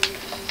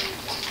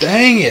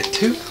 Dang it!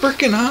 Too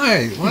freaking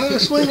high. Why did I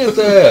swing at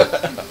that?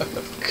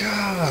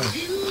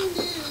 Gosh.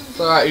 It's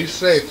alright. You're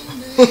safe.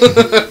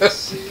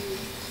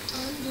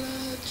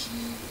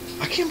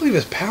 I can't believe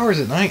his powers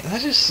at night.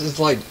 That just is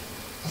like,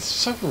 that's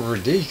so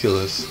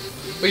ridiculous.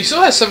 But he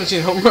still has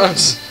 17 home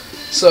runs.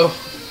 So.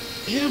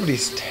 Yeah, but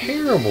he's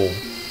terrible.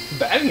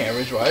 Batting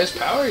average wise,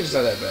 power is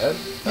not that bad.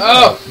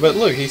 Oh! But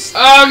look, he's.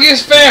 Oh, get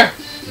fair!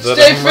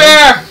 Stay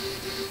fair!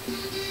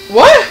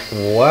 What?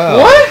 Wow.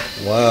 What?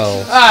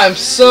 Wow. I'm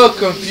so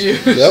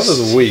confused. That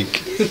was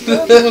weak.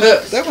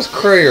 That was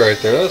cray right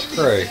there. That was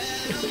cray.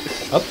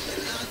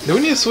 Do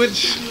we need to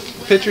switch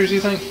pitchers, you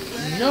think?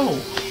 No.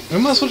 We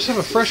might as well just have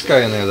a fresh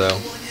guy in there, though.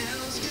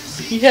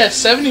 He has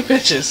 70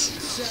 pitches.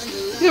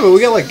 Yeah, but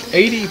we got like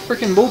 80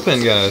 freaking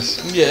bullpen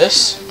guys.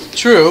 Yes,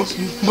 true,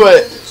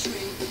 but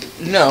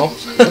no.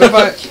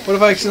 What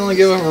if I accidentally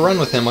give up a run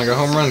with him, like a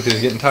home run, because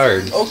he's getting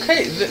tired?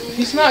 Okay,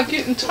 he's not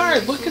getting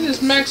tired. Look at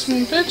his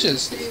maximum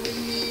pitches.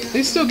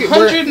 He's still getting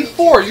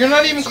 104. You're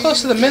not even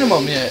close to the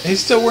minimum yet.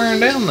 He's still wearing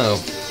down though.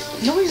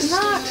 No, he's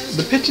not.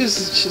 The pitches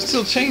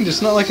still change.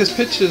 It's not like his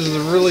pitches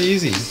are really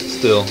easy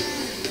still.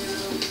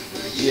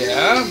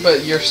 Yeah,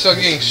 but you're still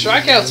getting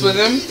strikeouts with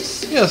him.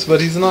 Yes, but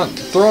he's not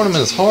throwing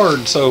them as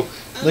hard, so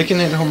they can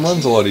hit home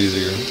runs a lot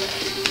easier.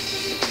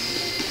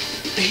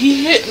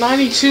 He hit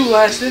 92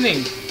 last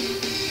inning.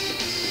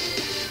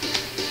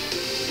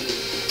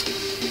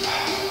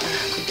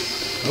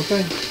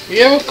 Okay.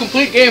 You have a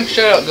complete game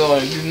shutout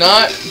going. Do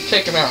not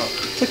take him out.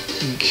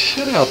 It's like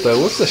shutout though.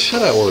 What's the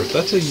shutout worth?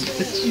 That's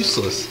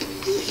useless.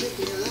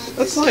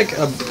 That's like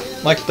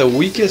the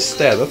weakest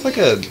stat. That's like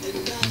a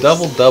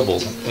double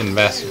in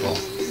basketball.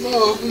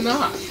 No,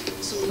 not.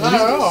 Not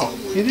at all.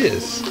 It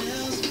is.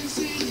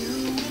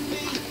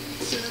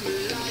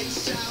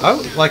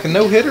 Like a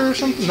no-hitter or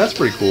something? That's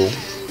pretty cool.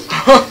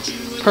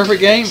 Perfect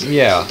game?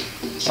 Yeah.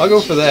 I'll go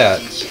for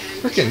that.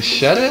 Freaking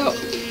shutout?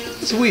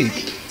 It's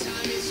weak.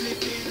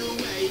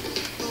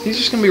 He's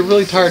just going to be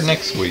really tired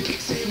next week.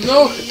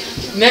 No.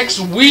 Next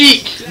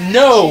week.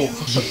 No.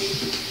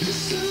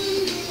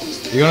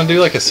 You going to do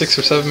like a 6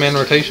 or 7 man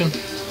rotation?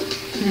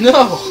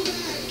 No.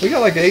 We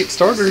got like 8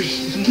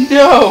 starters.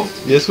 No.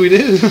 Yes, we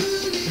do.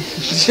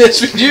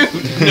 Yes, we do.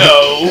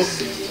 No.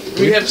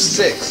 We have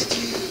 6.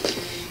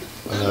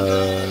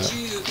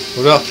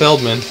 What about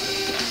Feldman?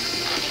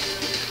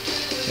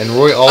 And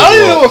Roy Oswalt? I don't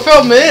even know what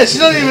Feldman is.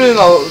 He's not even in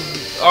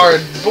our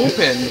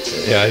bullpen.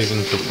 Yeah, he's in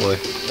AAA.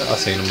 I've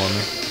seen him on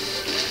there.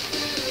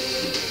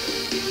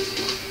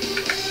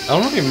 I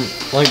don't even,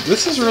 like,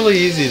 this is really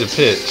easy to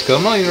pitch, because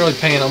I'm not even really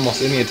paying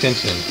almost any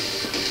attention.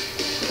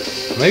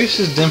 Maybe it's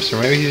just Dempster.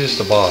 Maybe he's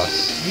just a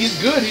boss. He's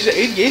good. He's an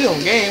 88 on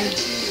game.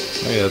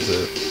 Maybe that's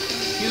it.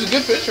 He's a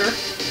good pitcher.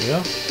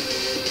 Yeah.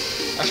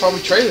 That's why we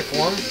traded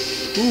for him.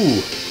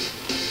 Ooh.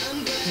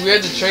 We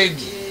had to trade.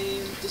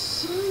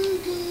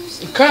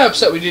 I'm kind of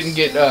upset we didn't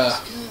get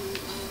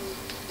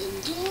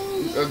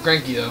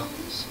Greinke though.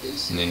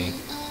 Nee.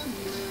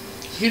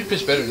 He'd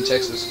pitch better in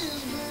Texas.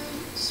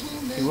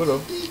 He would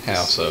have.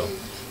 How so?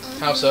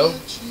 How so?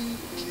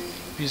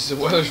 Because the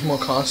weather's more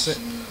constant.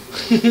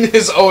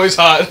 It's always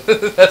hot.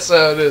 That's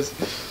how it is.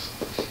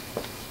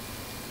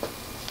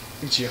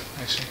 It's you,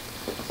 actually.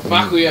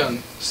 Michael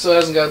Young still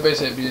hasn't got a base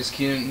hit because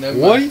Keenan never.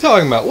 What are you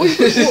talking about? What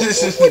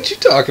you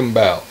talking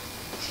about?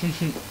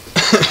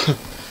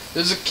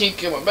 There's a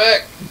kink in my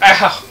back.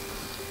 Ow!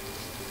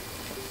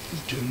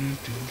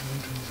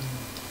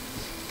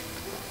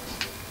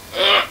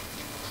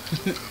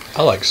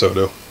 I like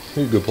Soto.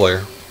 He's a good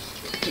player.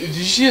 Did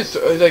you see it?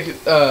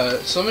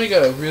 Somebody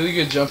got a really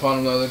good jump on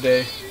him the other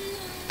day,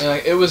 and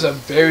like it was a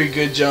very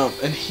good jump,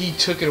 and he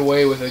took it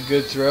away with a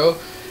good throw,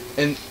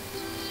 and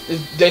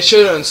they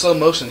showed it in slow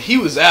motion. He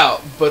was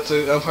out, but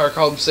the umpire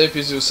called him safe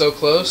because it was so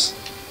close.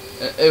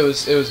 It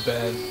was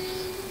bad.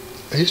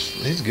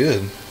 He's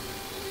good.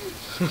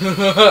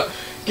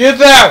 Get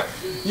there!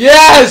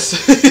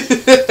 Yes!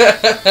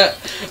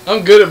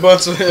 I'm good at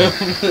butts with him.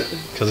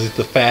 Because he's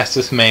the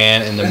fastest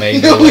man in the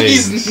major No,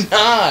 leagues. he's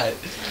not.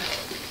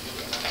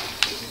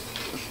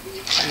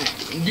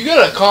 You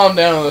gotta calm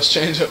down on those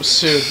changeups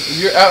too.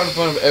 You're out in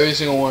front of every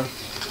single one.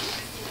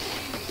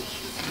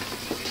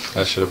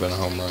 That should have been a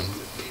home run.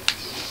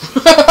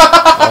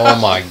 Oh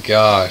my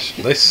gosh.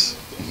 They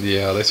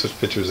switched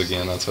pitchers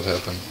again. That's what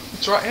happened.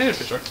 It's a right-handed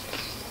pitcher.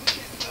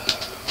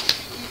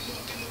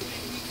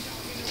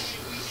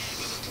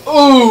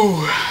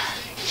 Ooh!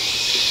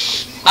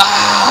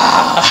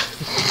 Ah!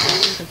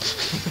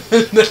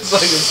 That's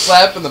like a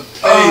slap in the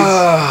face.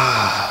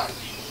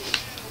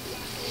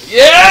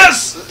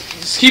 Yes!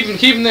 Just keep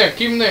him there.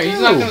 Keep him there. He's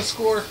not gonna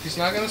score. He's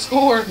not gonna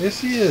score. Yes,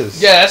 he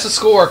is. Yeah, that's a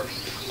score.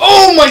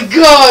 Oh my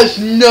gosh!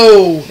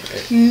 No!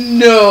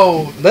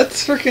 No!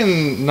 That's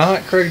freaking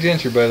not Craig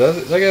Gentry, but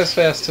that guy's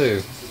fast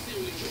too.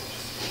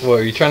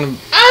 What, are you trying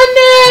to...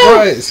 I know!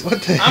 Bryce,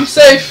 what the... I'm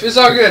safe. It's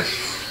all good.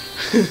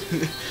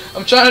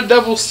 I'm trying to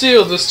double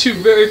steal those two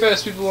very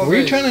fast people on base. Were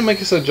you trying to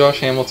make it so Josh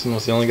Hamilton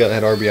was the only guy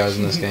that had RBIs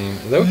in this game?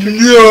 Is that what you're...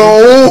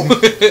 No!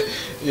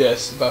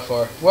 Yes, by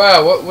far.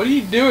 Wow, what are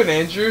you doing,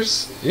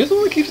 Andrews? You're the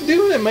one that keeps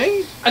doing it,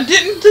 man. I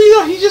didn't do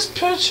that. He just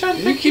tried to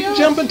pick You keep me up.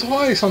 jumping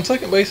twice on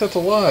second base. That's a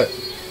lot.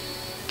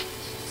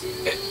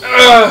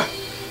 I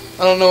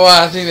don't know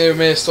why. I think they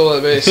may have stole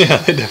that base. Yeah,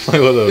 they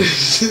definitely would have.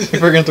 They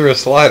freaking threw a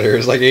slider.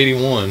 It's like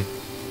 81.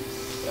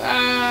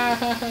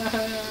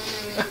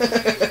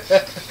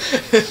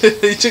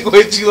 He took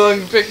way too long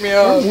to pick me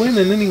up. We're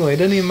winning anyway. It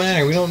doesn't even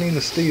matter. We don't need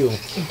to steal.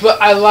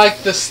 But I like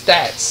the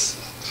stats.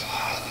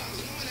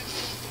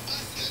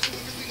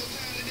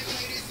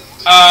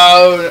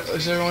 Oh,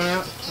 is everyone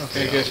out?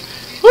 Okay, Yeah. good.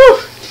 Whew!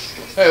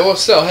 Hey, well,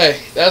 still, hey,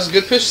 that was a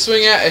good pitch to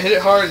swing at. It hit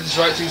it hard, just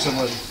right through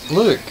somebody.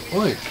 Look.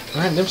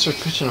 Ryan Dempster's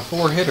pitching a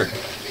 4-hitter.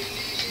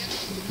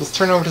 Let's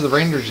turn over to the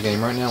Rangers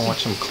game right now and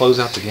watch them close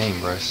out the game,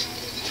 Brice.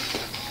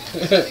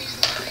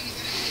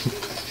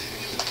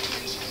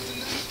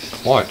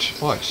 Watch.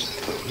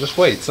 Just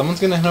wait. Someone's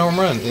going to hit a home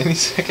run any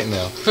second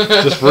now.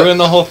 Just ruin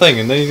the whole thing,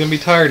 and then he's going to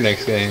be tired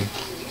next game.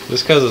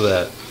 Just because of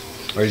that.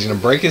 Or he's going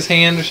to break his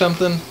hand or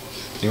something.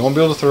 He won't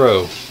be able to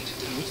throw.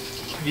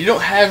 You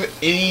don't have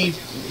any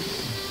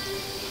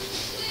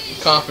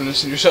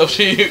confidence in yourself,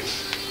 do you?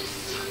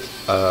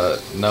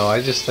 No,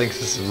 I just think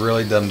this is a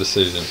really dumb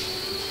decision.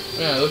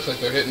 Yeah, it looks like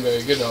they're hitting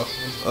very good off.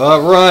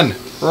 Run!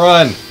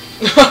 Run!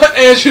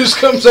 Andrews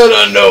comes out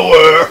of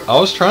nowhere! I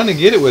was trying to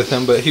get it with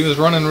him, but he was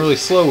running really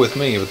slow with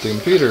me. With the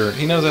computer,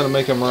 he knows how to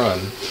make him run.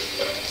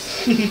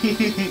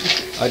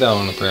 I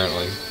don't,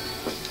 apparently.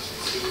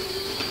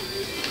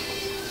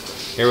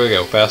 Here we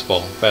go.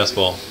 Fastball.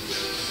 Fastball.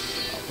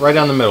 Right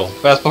down the middle.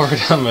 Fastball right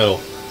down the middle.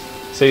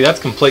 See, that's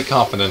complete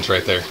confidence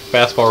right there.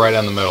 Fastball right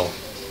down the middle.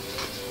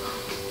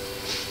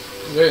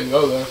 They didn't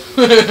go there.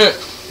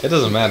 It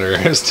doesn't matter.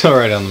 It's still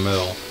right down the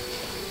middle.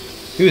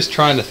 He was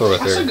trying to throw it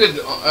That's there. a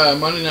good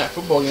Monday Night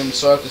Football game to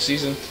start off the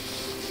season.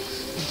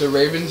 The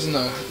Ravens and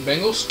the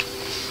Bengals.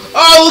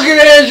 Oh, look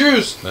at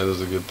Andrews! That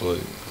is a good play.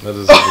 That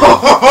is a good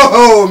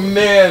Oh,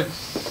 man.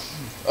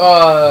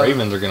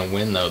 Ravens are going to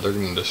win, though. They're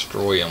going to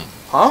destroy them.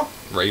 Huh?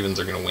 Ravens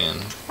are going to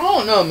win. I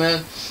don't know,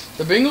 man.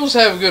 The Bengals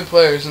have good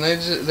players, and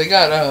they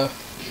got,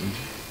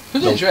 who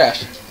they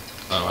draft?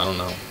 Oh, I don't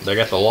know. They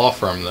got the law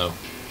firm, though.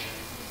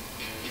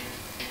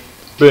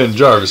 Ben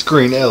Jarvis,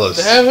 Green Ellis.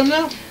 They have him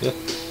now? Yeah.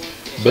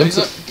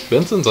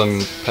 Benson's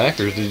on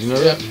Packers. Did you know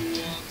that?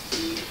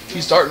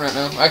 He's starting right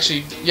now.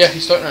 Actually, yeah,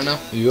 he's starting right now.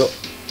 Yep.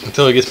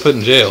 Until he gets put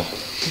in jail.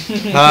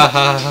 Ha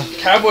ha ha.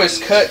 Cowboys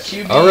cut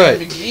QB All right.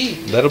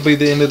 McGee. That'll be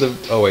the end of the...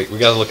 Oh, wait. We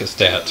got to look at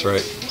stats,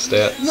 right?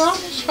 Stats. No,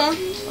 it's fine.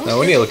 No,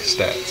 we need to look at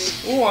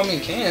stats. Oh, I mean,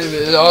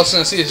 but all it's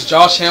going to see is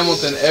Josh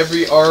Hamilton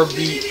every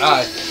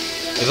RBI.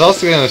 It's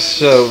also going to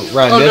show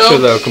Ryan Dempster,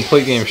 though,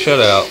 complete game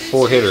shutout,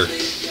 4-hitter.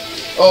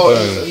 Oh,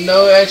 Boom.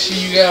 no, actually,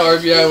 you got an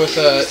RBI with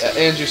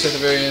Andrews at the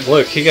very end.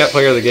 Look, he got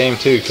player of the game,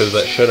 too, because of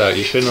that shutout.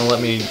 You shouldn't have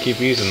let me keep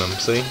using them.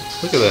 See?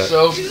 Look at that.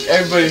 So,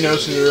 everybody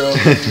knows who their own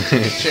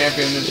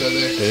champion is right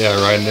there. Yeah,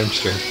 Ryan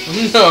Dempster.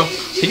 No.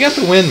 He got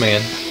the win,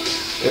 man.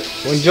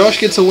 When Josh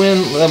gets a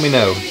win, let me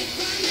know.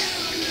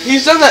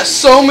 He's done that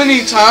so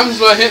many times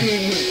by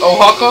hitting a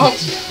walk-off.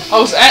 I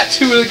was at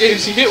 2 of the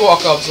games he hit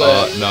walk-offs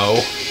at.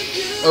 No.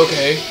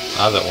 Okay.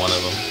 I was at one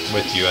of them.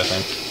 With you, I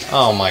think.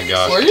 Oh my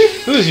gosh. Were you?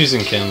 Who was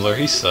using Kindler?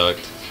 He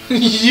sucked.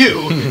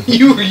 You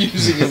were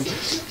using him.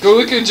 Go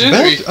look at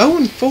Gentry.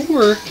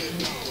 0-4.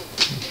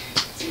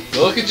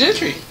 Go look at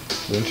Gentry.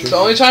 Didn't you? The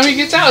only time he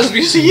gets out is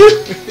because of you.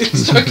 He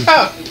struck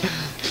out.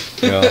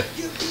 Yeah.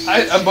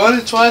 I bought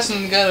it twice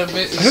and got a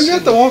bit. Who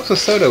got the walks with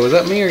Soto? Was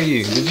that me or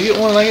you? Did you get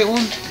one and I get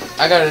one?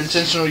 I got it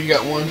intentional. You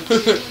got one.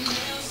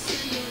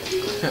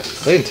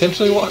 They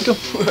intentionally walked him?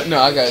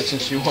 No, I got it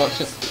since you walked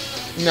it.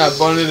 No, I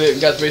bunted it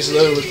and got the bases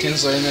loaded with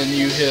Kinsler, and then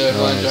you hit a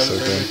line drive.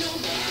 Okay.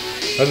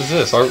 What is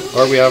this?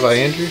 RBI by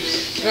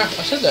Andrews? Yeah,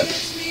 I said that.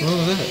 What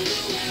was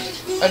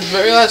that? At the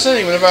very last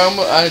inning, whenever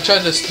I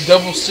tried to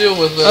double steal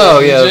with Oh,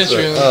 yeah, that's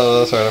Gentry. right. Oh,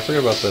 that's right. I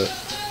forgot about that.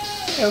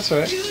 Yeah, that's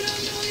right.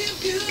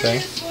 Okay.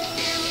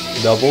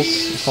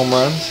 Doubles, home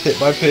runs, hit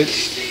by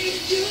pitch,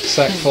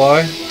 sac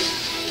fly,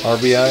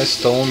 RBI,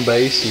 stolen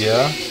base,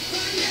 yeah.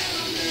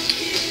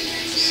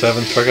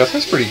 7 strikeouts.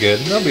 That's pretty good.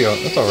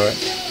 That's all right.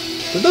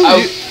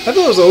 Have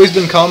those always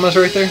been commas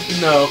right there?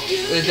 No,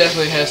 it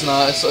definitely has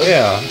not.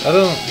 Yeah, I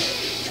don't.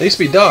 They used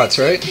to be dots,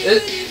 right?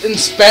 In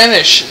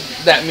Spanish,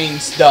 that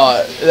means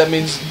dot. That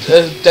means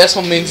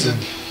decimal means a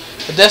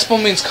decimal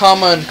means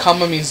comma, and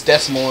comma means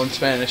decimal in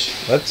Spanish.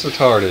 That's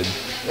retarded.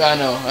 I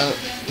know.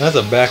 That's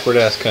a backward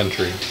ass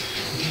country.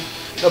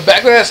 No,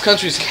 backward ass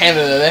country is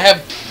Canada.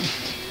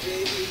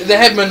 They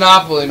have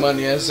monopoly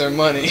money as their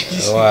money.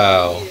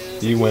 Wow,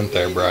 you went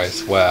there,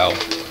 Brice. Wow,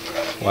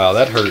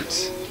 that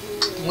hurts.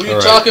 What are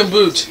you talking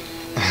about?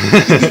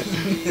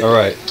 All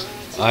right.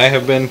 I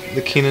have been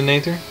the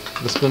Keenanator.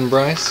 This has been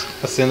Brice.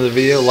 That's the end of the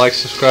video. Like,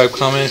 subscribe,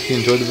 comment if you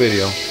enjoyed the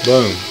video.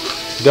 Boom.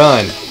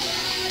 Done.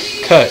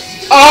 Cut.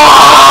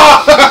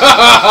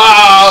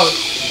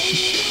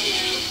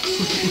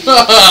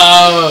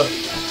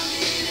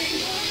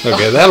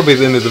 Okay, that'll be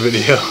the end of the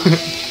video.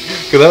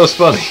 Because that was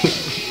funny.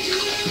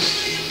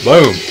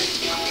 Boom.